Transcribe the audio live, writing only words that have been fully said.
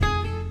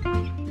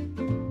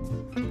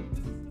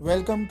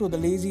Welcome to the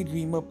Lazy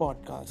Dreamer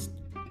podcast.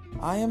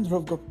 I am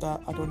Dhruv Gupta,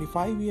 a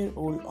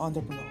 25-year-old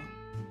entrepreneur.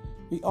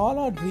 We all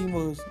are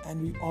dreamers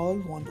and we all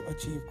want to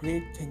achieve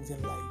great things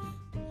in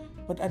life.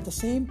 But at the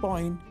same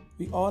point,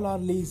 we all are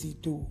lazy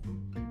too.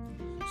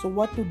 So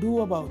what to do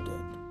about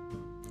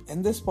it?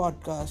 In this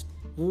podcast,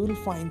 we will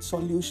find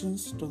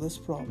solutions to this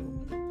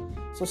problem.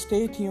 So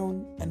stay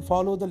tuned and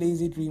follow the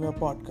Lazy Dreamer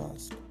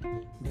podcast.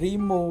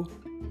 Dream more,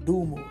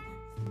 do more.